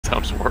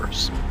sounds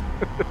worse.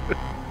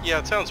 Yeah,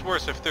 it sounds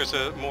worse if there's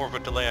more of a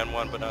delay on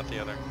one but not the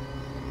other.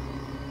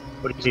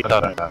 What are you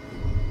talking about?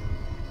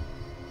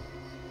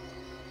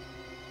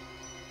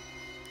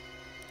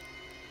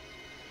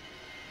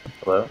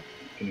 Hello?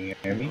 Can you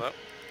hear me? Hello?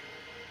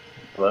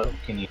 Hello?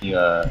 Can you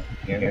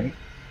hear me?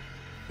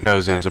 No,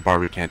 Zanzibar,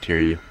 we can't hear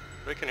you.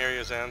 We can hear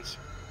you, Zans.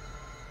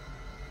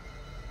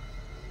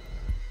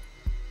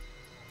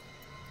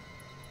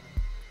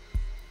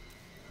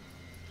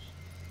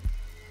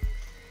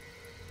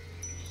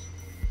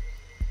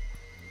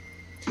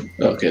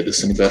 Okay,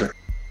 this any better?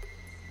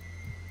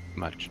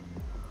 Much.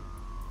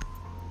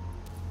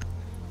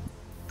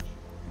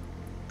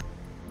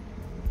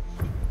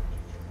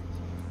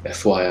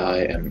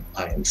 FYI,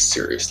 I am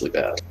seriously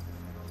bad.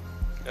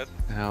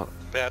 Now,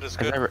 Bad is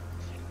good.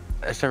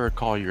 as I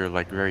recall, you're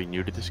like very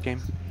new to this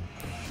game.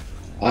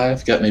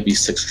 I've got maybe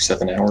 6 or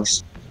 7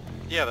 hours.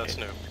 Yeah, that's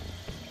new.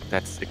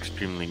 That's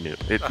extremely new.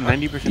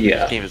 90% of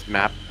this game is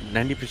map.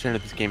 90%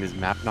 of this game is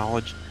map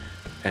knowledge,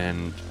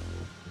 and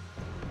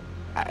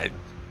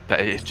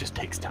it just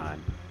takes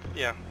time.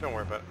 Yeah, don't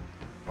worry about it.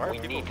 Why are We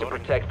people need to voting?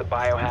 protect the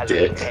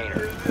biohazard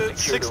container. Secure the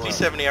 60, room.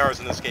 70 hours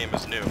in this game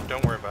is new.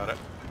 Don't worry about it.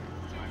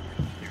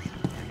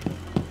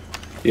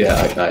 Yeah,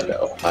 I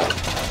know.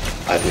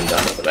 I've been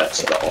done with the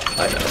maps at all.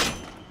 I know.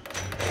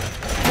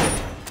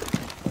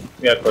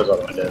 We gotta close all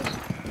the windows.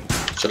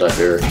 Should I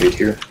barricade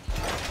here?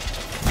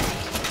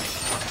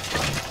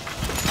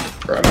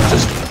 Or I'm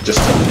just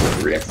telling you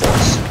to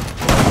reinforce.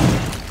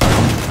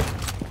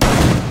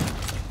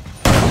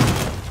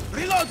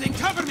 Reloading,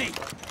 cover me!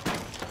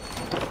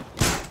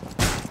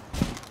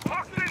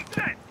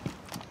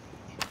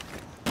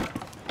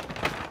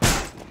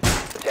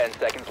 10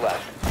 seconds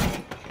left.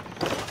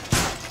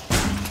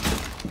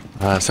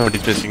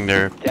 Somebody's missing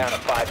their Down to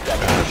 5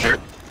 seconds. shirt.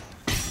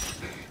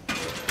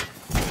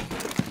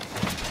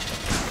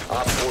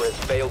 Op 4 has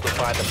failed to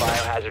find the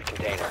biohazard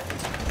container.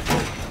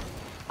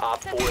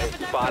 Op 4 has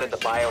spotted the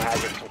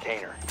biohazard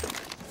container.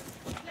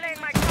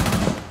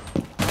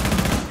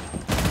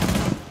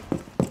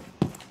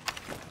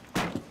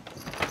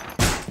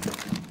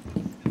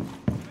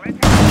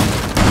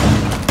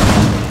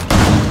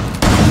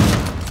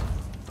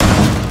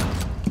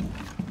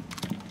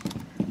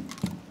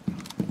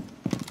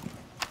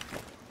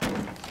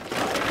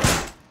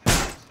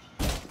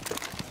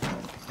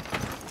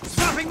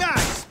 Swapping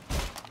knives!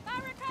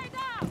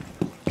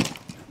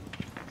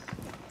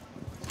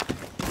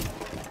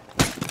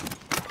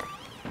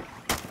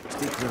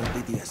 Stay clear of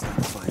DDS, not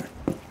the fire.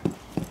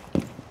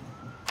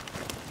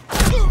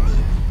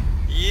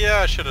 Yeah,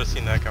 I should have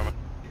seen that coming.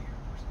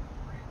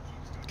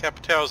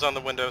 Capitel's on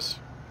the windows.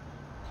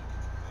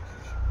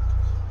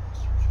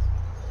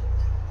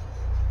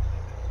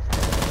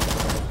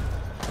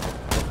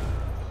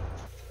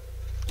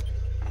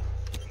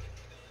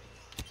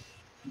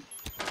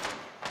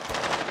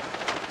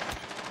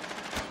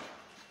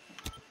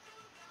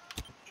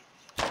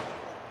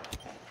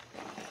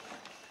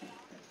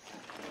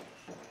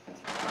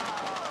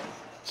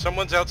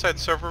 Someone's outside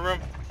server room,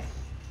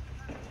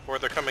 or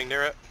they're coming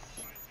near it.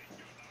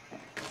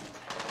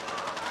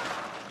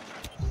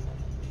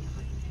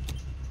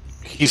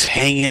 He's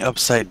hanging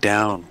upside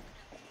down.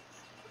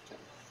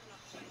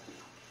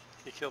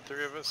 He killed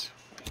 3 of us.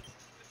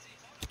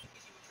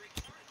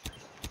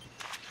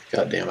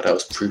 God damn it, I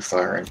was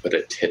pre-firing, but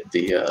it hit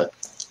the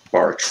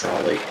bar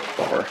trolley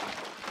bar.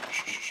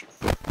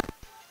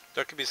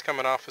 Duckaby's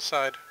coming off the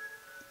side.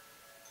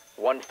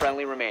 One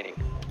friendly remaining.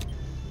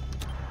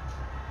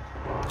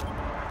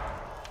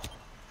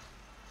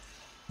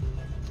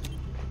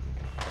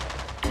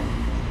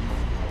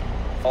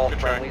 All Good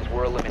try. friendlies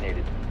were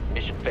eliminated.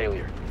 Mission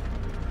failure.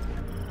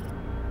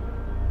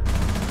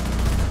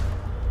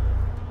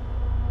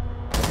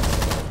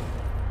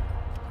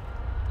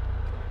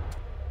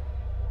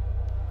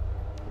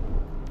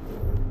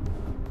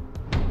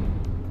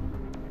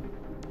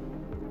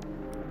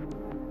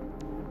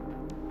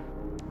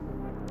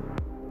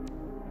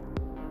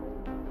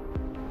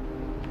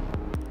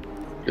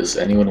 Does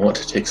anyone want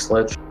to take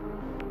Sledge?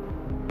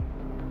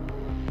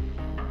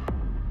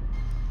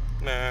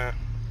 Nah.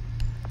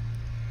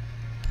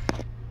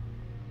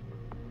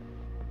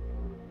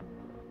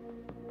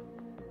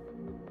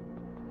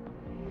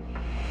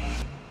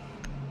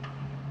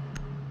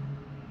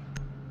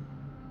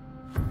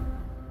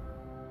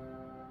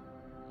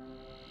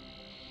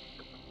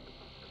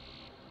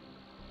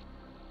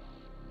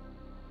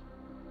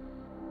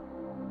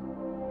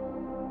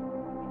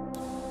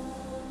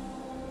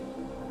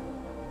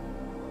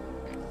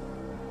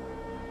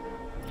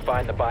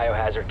 Find the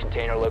biohazard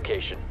container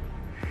location.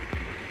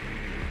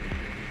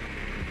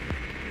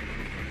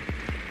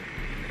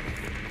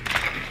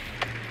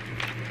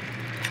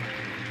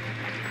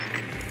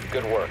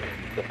 Good work.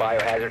 The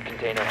biohazard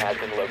container has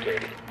been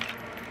located.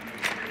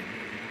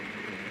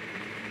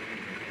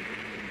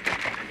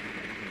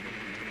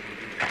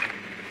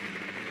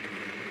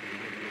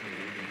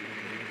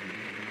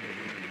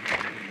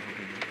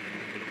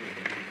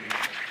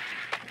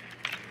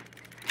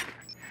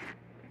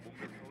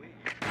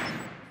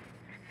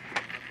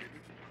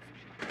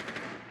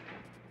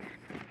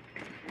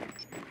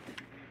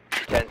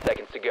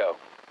 seconds to go.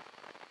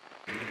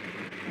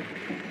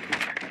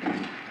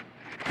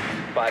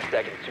 5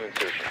 seconds to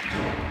insertion.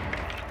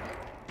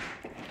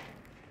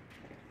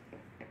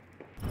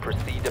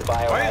 Proceed to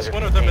biohazard. Why is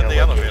one of them in the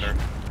container elevator?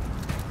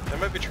 location. They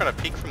might be trying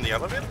to peek from the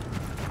elevator?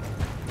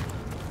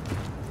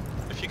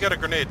 If you got a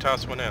grenade,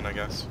 toss one in, I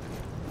guess.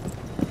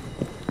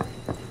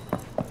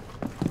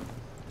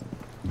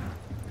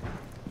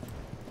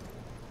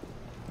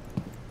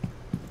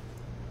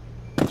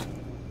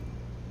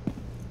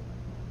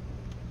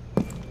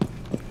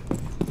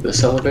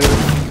 This elevator?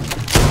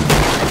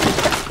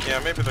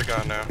 Yeah, maybe they're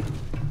gone now.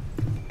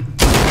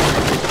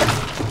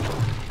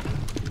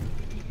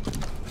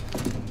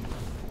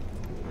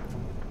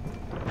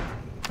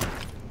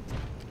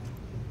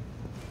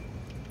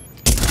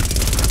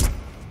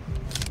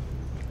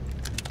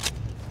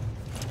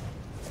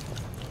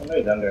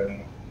 Somebody's under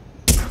me.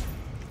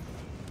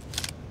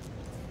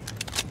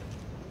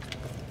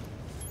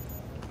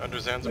 Under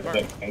Zanzibar?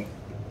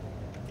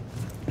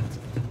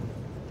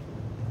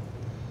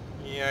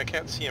 Yeah, I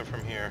can't see him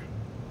from here.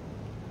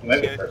 He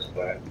might be first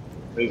flat.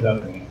 He's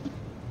under me.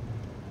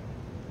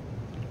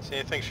 See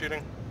anything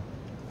shooting?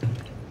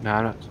 No,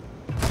 I'm not.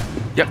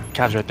 Yep,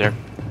 Cav's right there.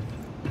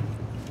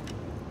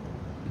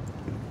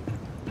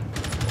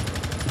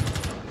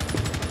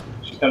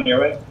 She's coming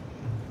your way?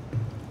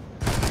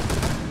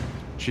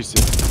 She's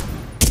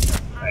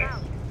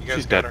Nice. You guys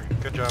She's got dead. her.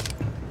 Good job.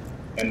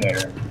 And their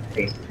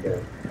face is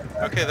good.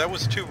 Okay, that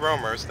was 2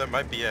 roamers. That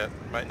might be it.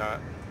 Might not.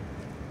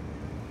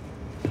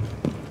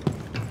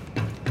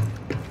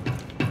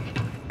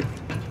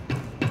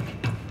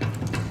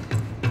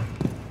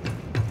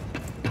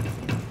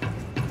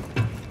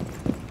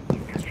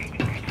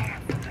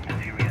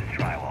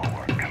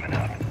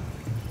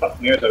 Oh,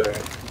 near's over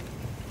here.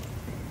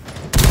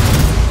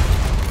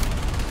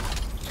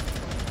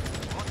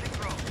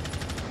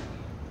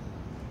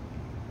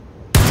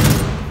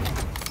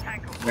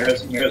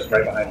 Near's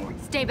right behind me.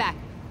 Stay back.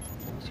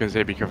 I was gonna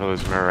say, be careful,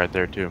 there's a mirror right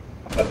there too.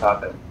 I'm gonna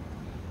pop it.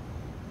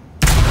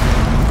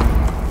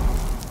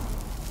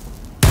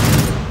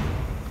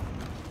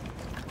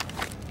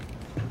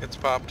 It's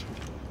popped.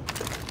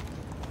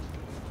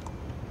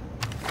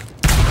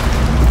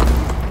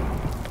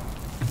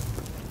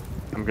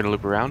 I'm gonna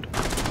loop around.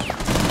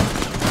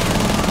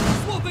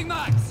 Swooping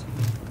mags!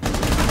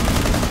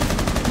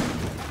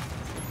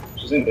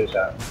 She's in good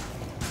shot.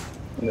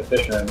 In the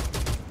fish room.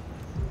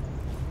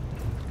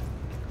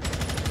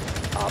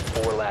 Op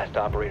 4 last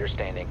operator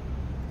standing.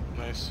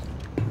 Nice.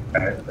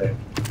 Alright, great.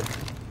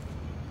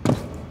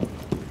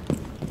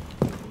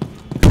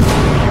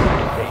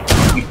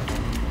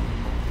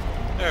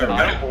 There we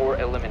Op go. 4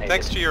 eliminated.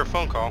 Thanks to your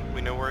phone call,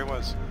 we know where he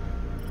was.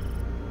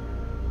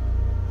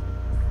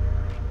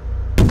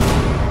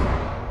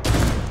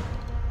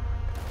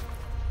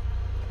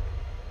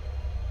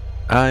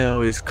 I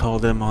always call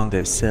them on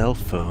their cell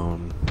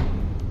phone.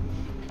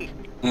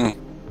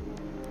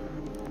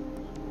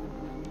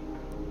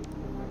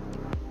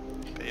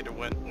 Pay to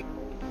win.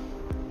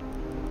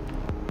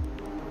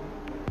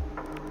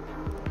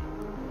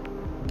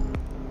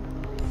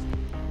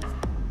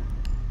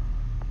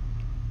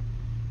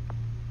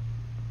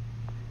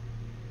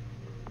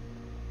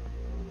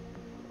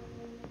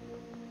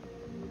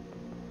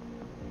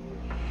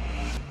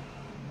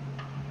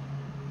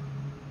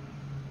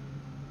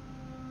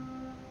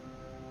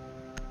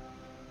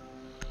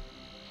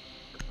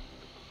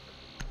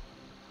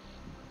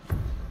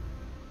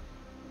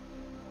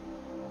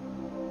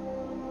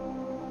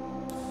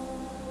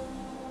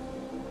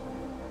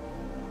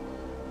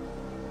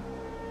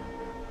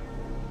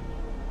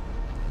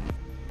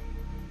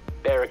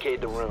 Barricade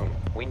the room.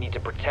 We need to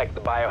protect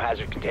the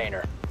biohazard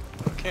container.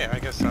 Okay, I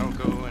guess I'll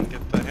go and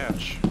get the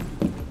hatch.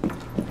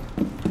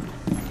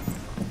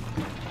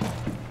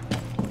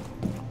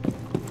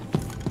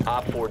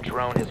 Op 4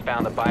 drone has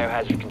found the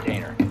biohazard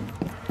container.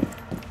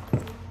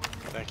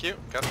 Thank you.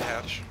 Got the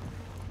hatch.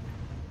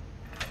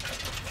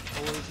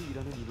 타워에서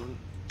일하는 인원은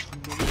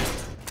 1000명이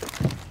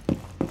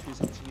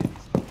최상층에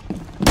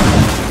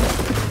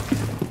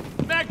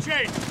Mag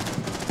change!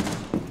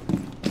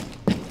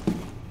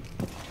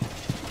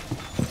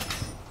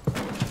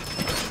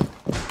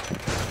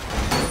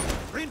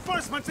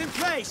 Reinforcements in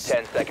place!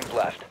 10 seconds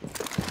left.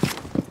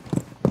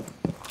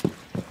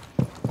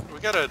 We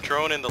got a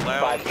drone in the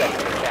 5 lounge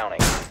seconds and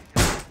counting.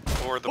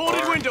 or the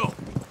Boarded bar. window!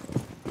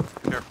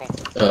 Careful.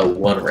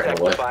 One ran Protect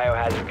the away.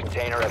 biohazard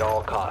container at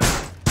all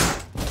costs.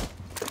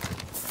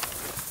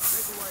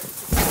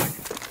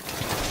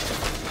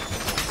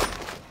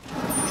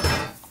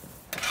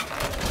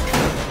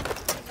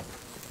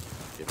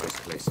 Device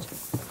placed.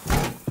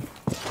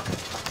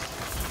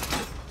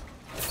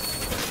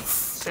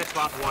 Set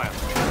barbed wire.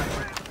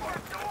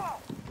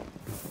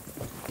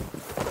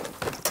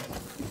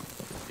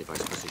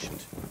 Device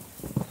positioned.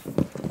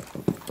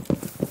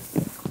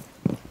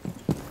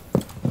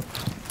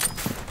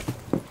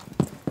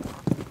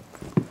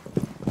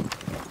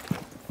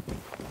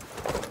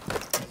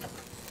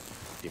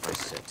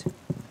 Device set.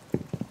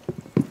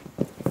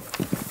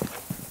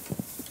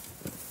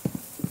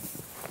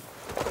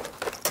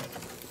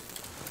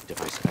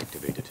 Device active.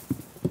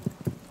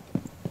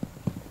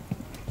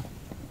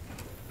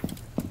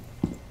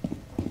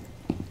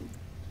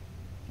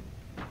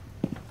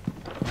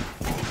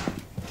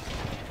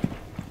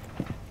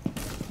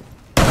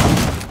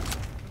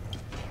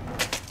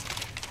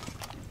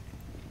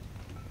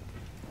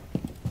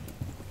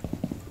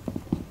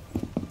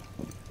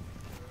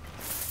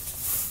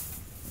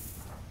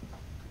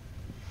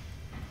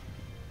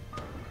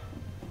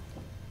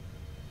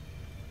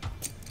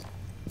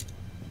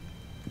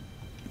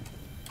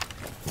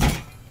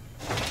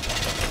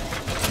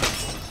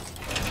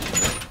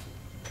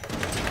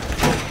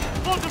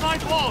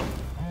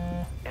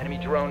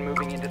 drone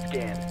moving into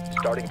scan.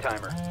 Starting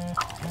timer.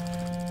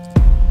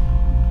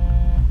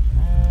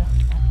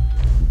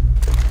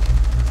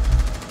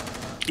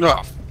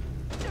 Oh.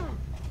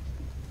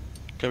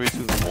 Can we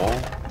through the wall?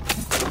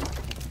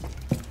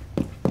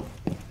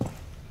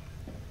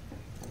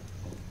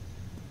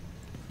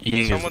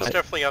 Someone's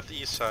definitely out the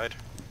east side.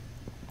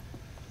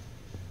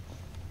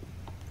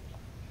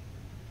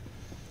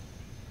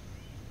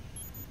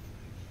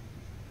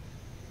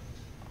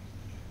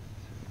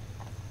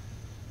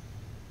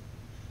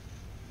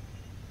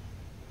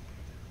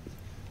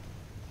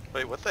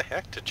 Wait, what the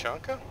heck?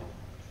 Tachanka?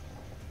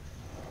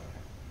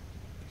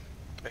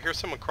 I hear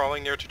someone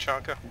crawling near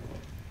Tachanka.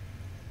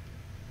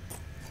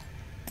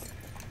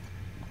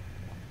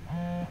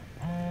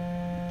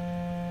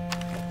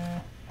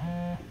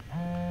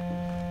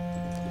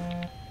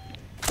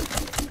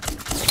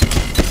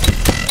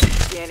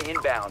 Scan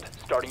inbound.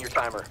 Starting your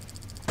timer.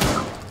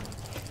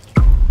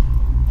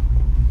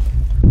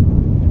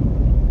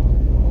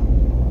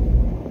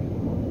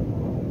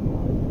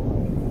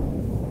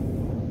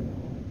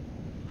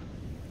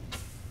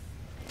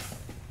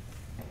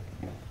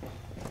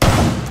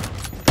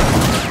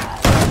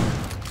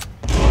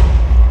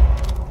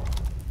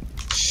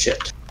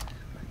 Shit.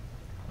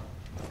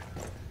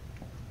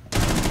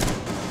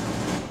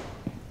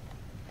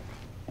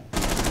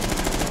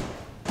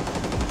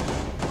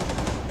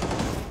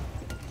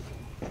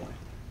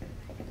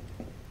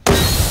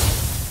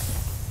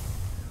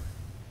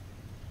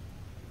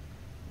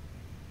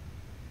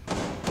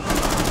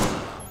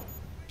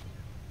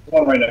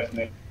 One right next to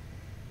me.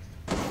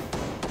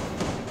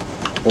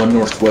 One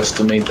northwest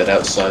of me, that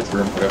outside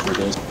room, whatever it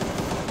is.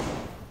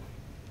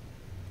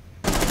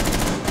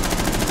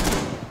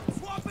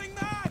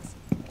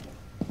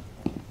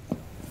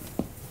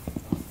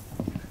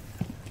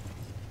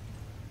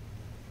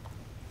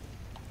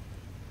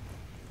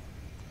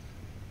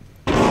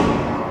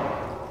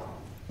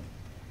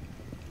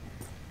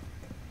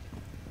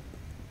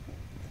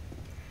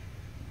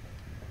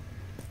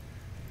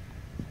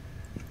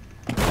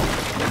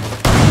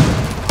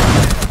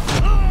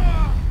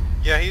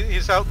 Yeah,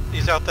 he's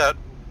out that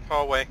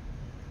hallway.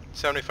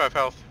 75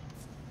 health.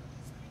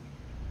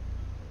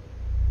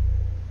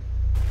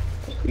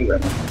 He's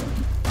right next to me.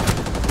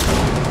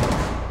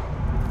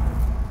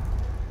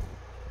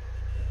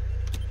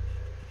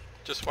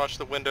 Just watch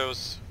the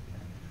windows.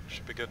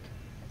 Should be good.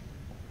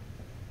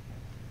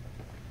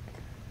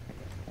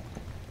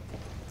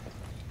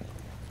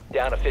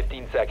 Down to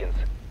 15 seconds.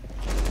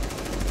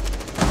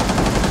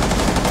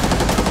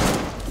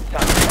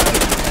 Time to 10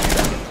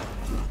 seconds.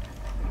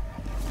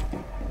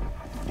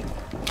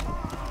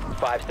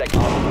 5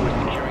 seconds.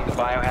 We're securing the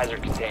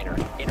biohazard container.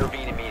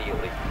 Intervene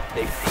immediately.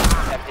 They've ceased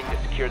attempting to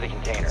secure the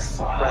container.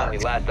 Friendly,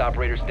 last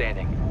operator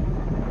standing.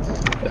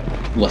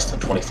 Less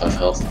than 25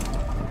 health.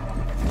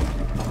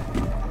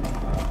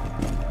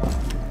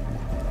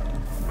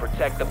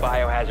 Protect the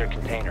biohazard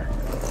container.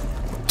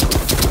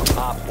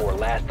 Op 4,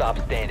 last stop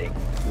standing.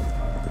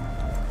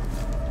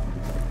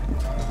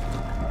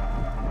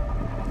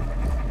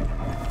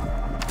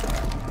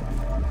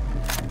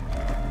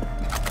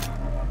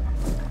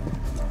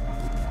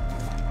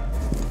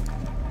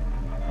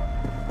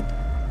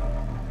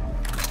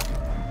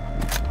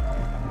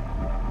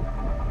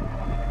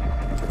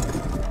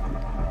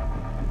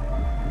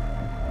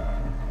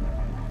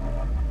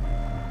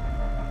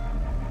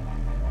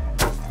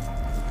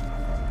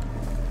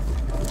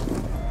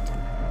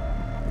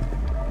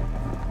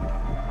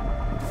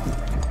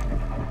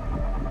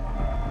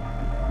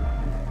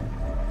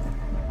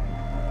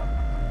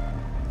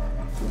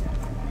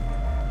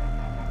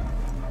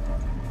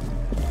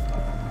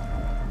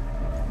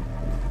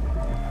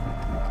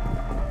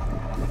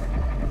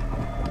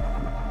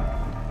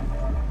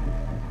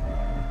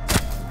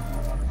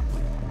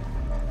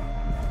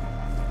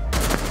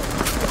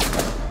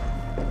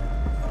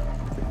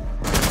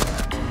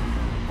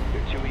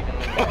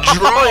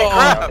 Holy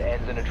crap! Round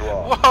ends in a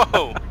draw.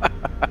 Whoa!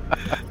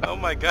 Oh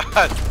my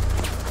god.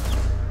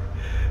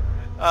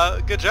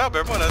 Good job,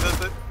 everyone.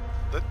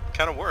 That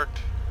kind of worked.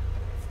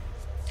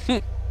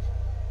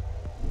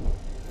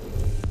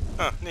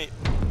 Huh, neat.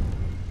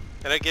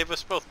 And it gave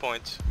us both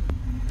points.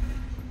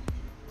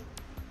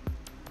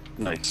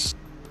 Nice.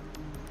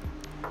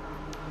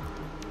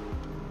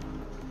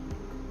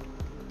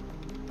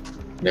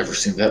 Never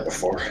seen that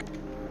before.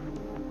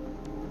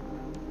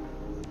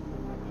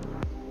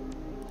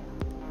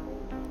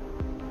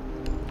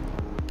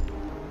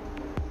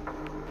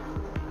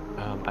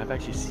 I've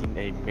actually seen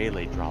a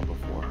melee draw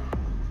before.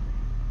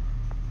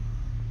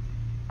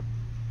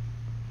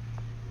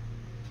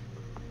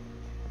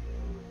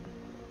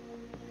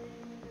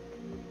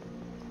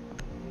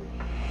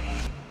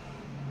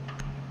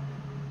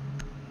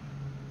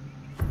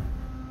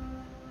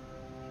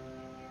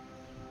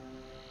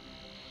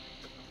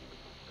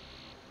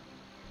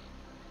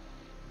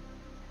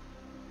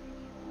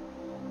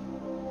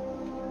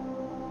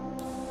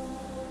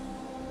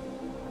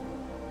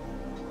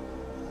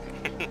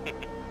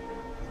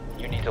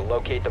 You need to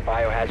locate the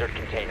biohazard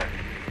container.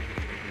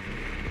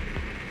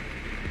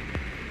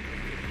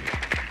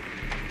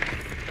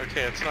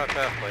 Okay, it's not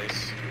that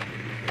place.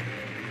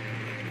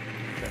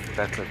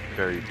 That's a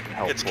very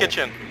helpful It's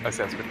kitchen.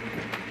 assessment.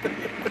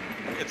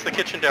 It's the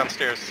kitchen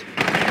downstairs.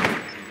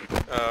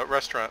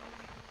 Restaurant.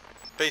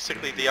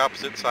 Basically the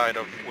opposite side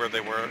of where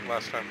they were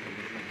last time.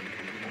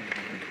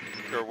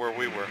 Or where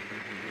we were.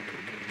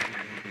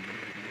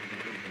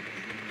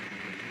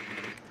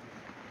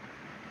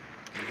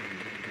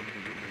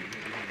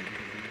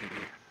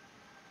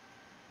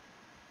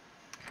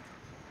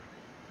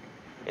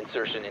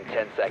 Insertion in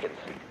 10 seconds.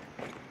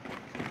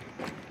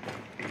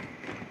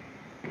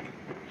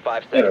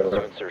 5 seconds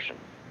to insertion.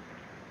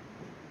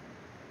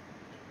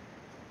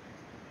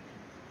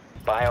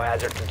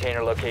 Biohazard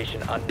container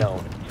location unknown.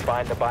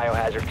 Find the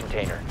biohazard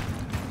container.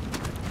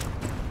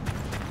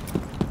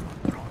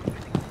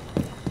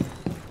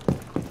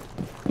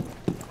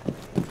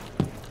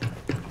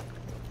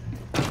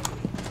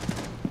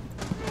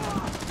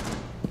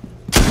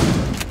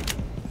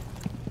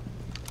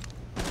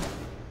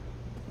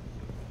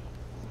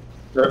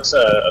 Rook's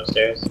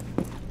upstairs.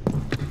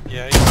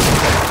 Yeah,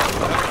 I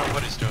don't know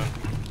what he's doing.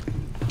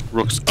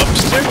 Rook's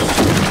upstairs?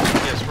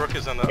 Yes, Rook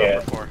is on the Yeah.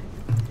 upper floor.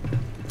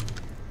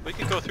 We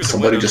could go through the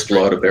Somebody window just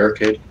blow out a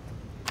barricade.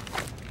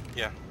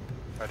 Yeah,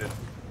 I did.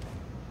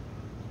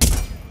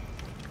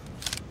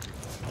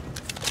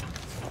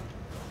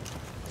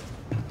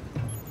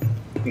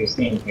 He's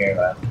staying here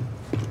left.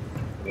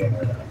 Yeah,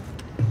 no, no.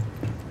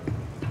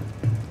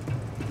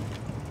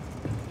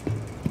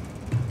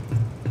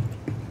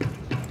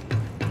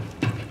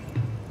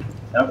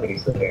 I don't think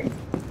he's still here.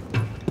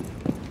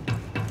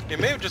 He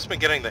may have just been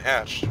getting the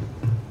hatch.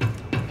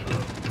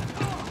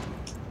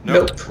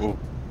 Nope. Oh.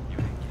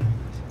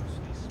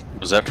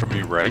 Was that from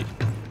you, right?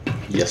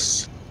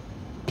 Yes.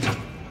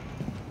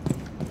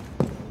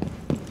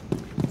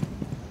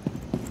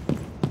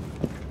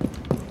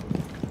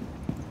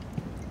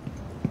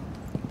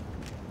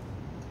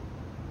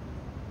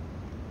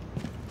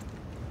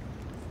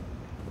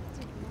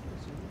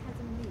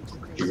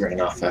 You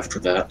ran off after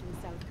that.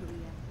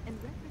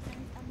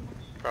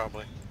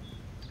 Probably.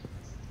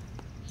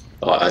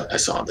 Oh, I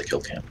saw on the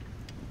kill cam.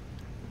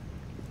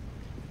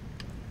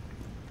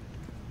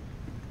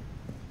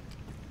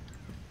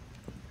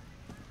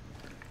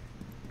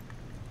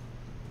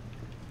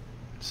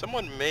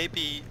 Someone may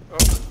be... Oh,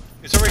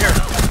 he's over here!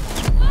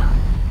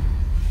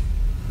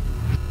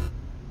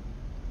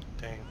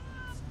 Dang.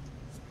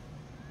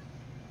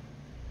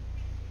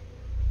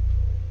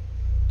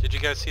 Did you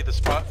guys see the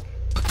spot?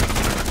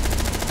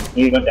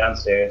 He went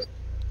downstairs.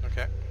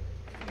 Okay.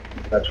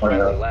 About 20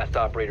 Friendly, left. last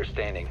operator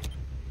standing.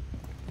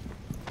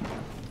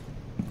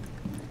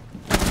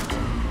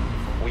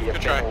 We have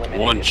Good try. been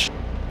eliminated.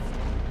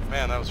 One.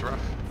 Man, that was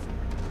rough.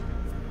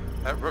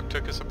 That Rook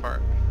took us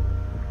apart.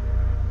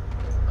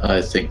 I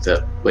think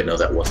that... Wait, no,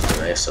 that wasn't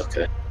an ace.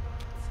 Okay.